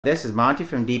This is Monty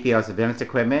from DPL Surveillance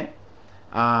Equipment.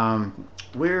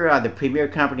 We're the premier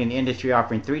company in the industry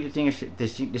offering three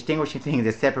distinguishing things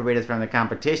that separate us from the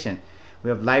competition. We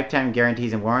have lifetime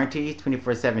guarantees and warranties,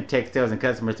 24/7 tech sales and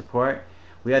customer support.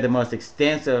 We have the most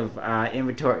extensive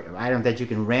inventory of items that you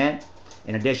can rent.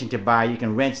 In addition to buy, you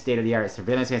can rent state-of-the-art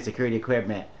surveillance and security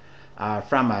equipment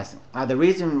from us. The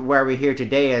reason why we're here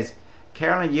today is,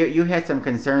 Carolyn, you had some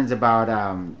concerns about,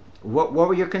 what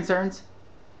were your concerns?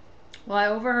 Well, I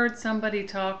overheard somebody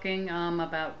talking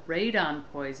about radon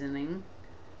poisoning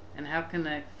and how can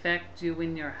it affect you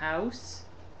in your house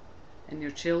and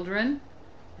your children,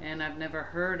 and I've never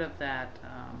heard of that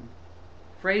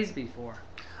phrase before.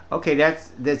 Okay,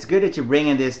 that's good that you're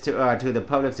bringing this to the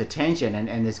public's attention,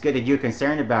 and it's good that you're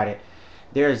concerned about it.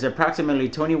 There's approximately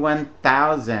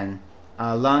 21,000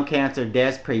 lung cancer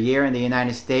deaths per year in the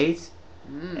United States,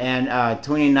 and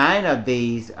 29 of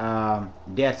these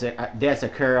deaths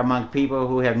occur among people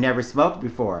who have never smoked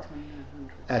before.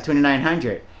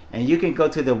 2,900. And you can go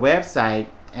to the website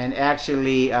and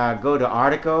actually go to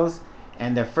articles,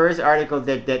 and the first article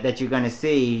that you're going to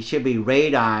see should be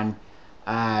radon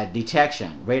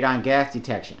detection, radon gas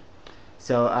detection.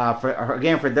 So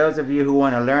for those of you who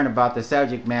want to learn about the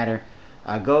subject matter,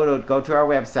 go to our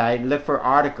website, look for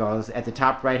articles at the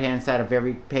top right hand side of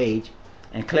every page,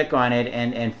 and click on it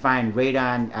and find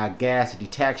radon gas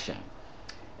detection.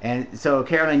 And so,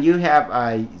 Carolyn, you have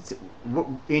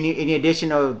any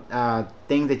additional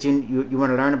things that you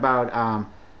want to learn about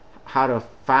how to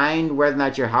find whether or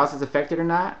not your house is affected or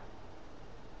not?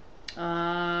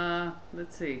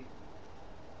 Let's see.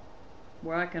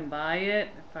 Where I can buy it,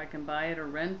 if I can buy it or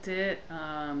rent it,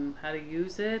 how to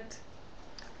use it.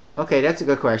 Okay, that's a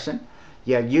good question.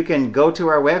 Yeah, you can go to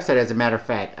our website, as a matter of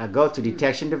fact. Go to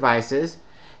detection devices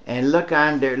and look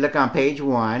on page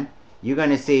 1. You're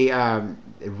going to see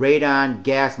radon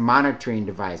gas monitoring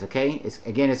device. Okay, it's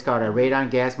called a radon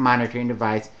gas monitoring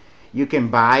device. You can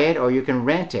buy it or you can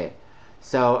rent it.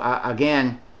 So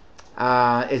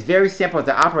it's very simple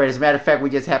to operate. As a matter of fact, we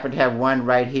just happen to have one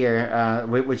right here,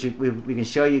 which we can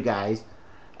show you guys.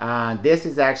 This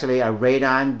is actually a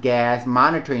radon gas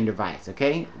monitoring device.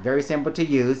 Okay, very simple to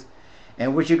use.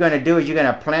 And what you're going to do is you're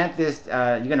going to plant this.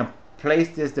 You're going to place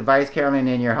this device, Carolyn,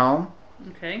 in your home.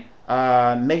 Okay.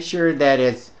 Make sure that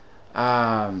it's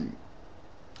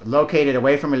located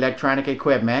away from electronic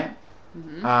equipment.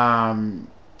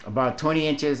 About 20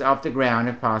 inches off the ground,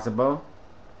 if possible.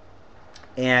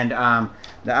 And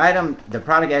the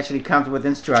product actually comes with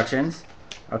instructions.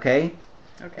 Okay.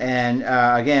 Okay. And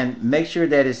again, make sure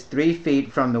that it's 3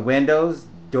 feet from the windows,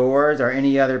 doors, or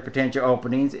any other potential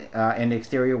openings in the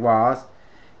exterior walls,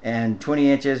 and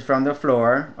 20 inches from the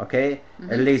floor. Okay,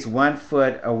 at least 1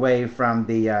 foot away from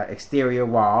the exterior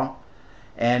wall.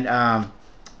 And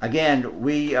again,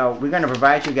 we're going to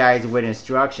provide you guys with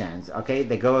instructions. Okay,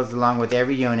 that goes along with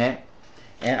every unit.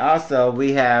 And also,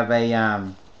 we have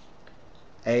a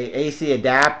AC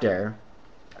adapter.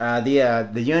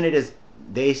 The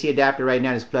AC adapter right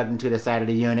now is plugged into the side of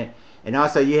the unit, and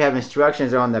also you have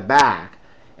instructions on the back.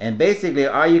 And basically,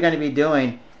 all you're going to be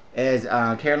doing is,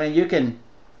 Carolyn, you can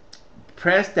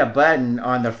press the button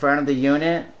on the front of the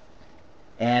unit,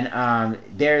 and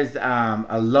there's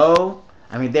a low.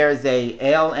 There's a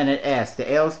L and an S.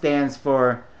 The L stands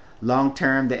for long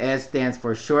term. The S stands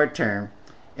for short term.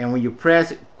 And when you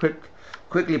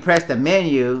quickly press the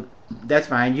menu, that's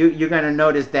fine. You're going to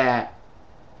notice that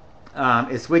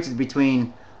it switches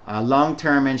between long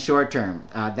term and short term.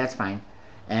 That's fine.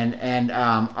 And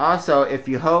also, if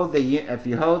you hold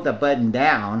the button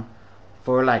down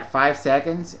for like 5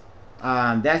 seconds,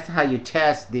 that's how you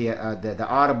test the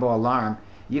audible alarm.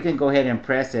 You can go ahead and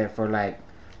press it for like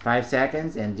 5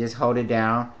 seconds and just hold it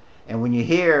down. And when you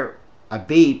hear a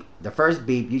beep, the first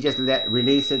beep, you just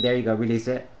release it. There you go, release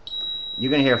it. You're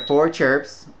gonna hear 4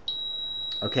 chirps.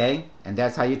 Okay, and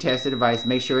that's how you test the device.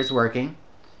 Make sure it's working.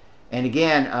 And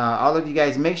again, all of you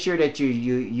guys, make sure that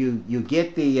you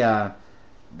get the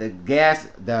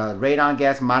radon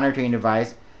gas monitoring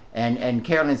device. And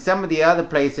Carolyn, some of the other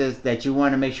places that you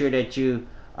want to make sure that you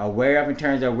are aware of in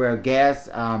terms of where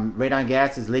radon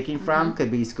gas is leaking from, could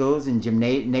be schools and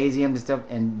gymnasiums and stuff,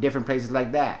 and different places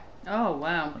like that. Oh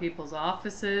wow, people's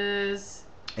offices.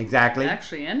 Exactly.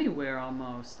 Actually, anywhere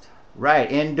almost.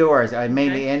 Right, indoors,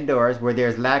 mainly indoors, where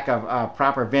there's lack of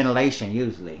proper ventilation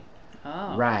usually.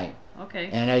 Oh. Right. Okay.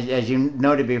 And as you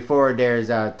noted before, there's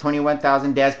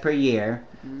 21,000 deaths per year.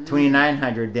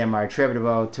 2,900 of them are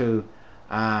attributable to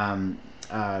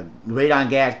radon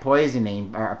gas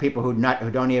poisoning, or people who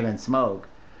don't even smoke.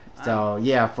 So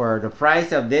yeah, for the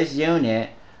price of this unit,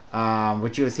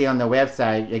 which you'll see on the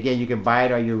website, again, you can buy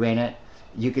it or you rent it.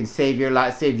 you can save your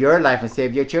life, and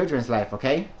save your children's life.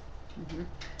 Okay. Mhm.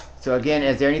 So again,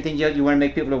 is there anything you want to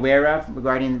make people aware of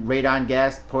regarding radon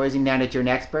gas poisoning now that you're an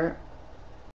expert?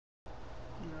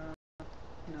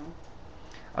 No.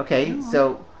 Okay, No,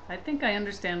 so I think I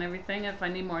understand everything. If I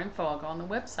need more info, I'll go on the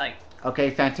website. okay,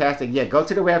 fantastic. Yeah, go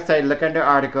to the website, look under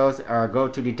articles, or go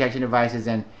to detection devices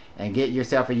and get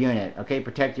yourself a unit. Okay,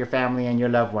 protect your family and your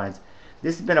loved ones.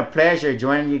 This has been a pleasure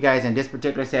joining you guys in this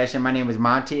particular session. My name is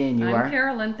Monty, and you I'm are?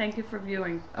 Carolyn. Thank you for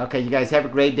viewing. Okay, you guys have a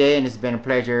great day, and it's been a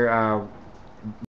pleasure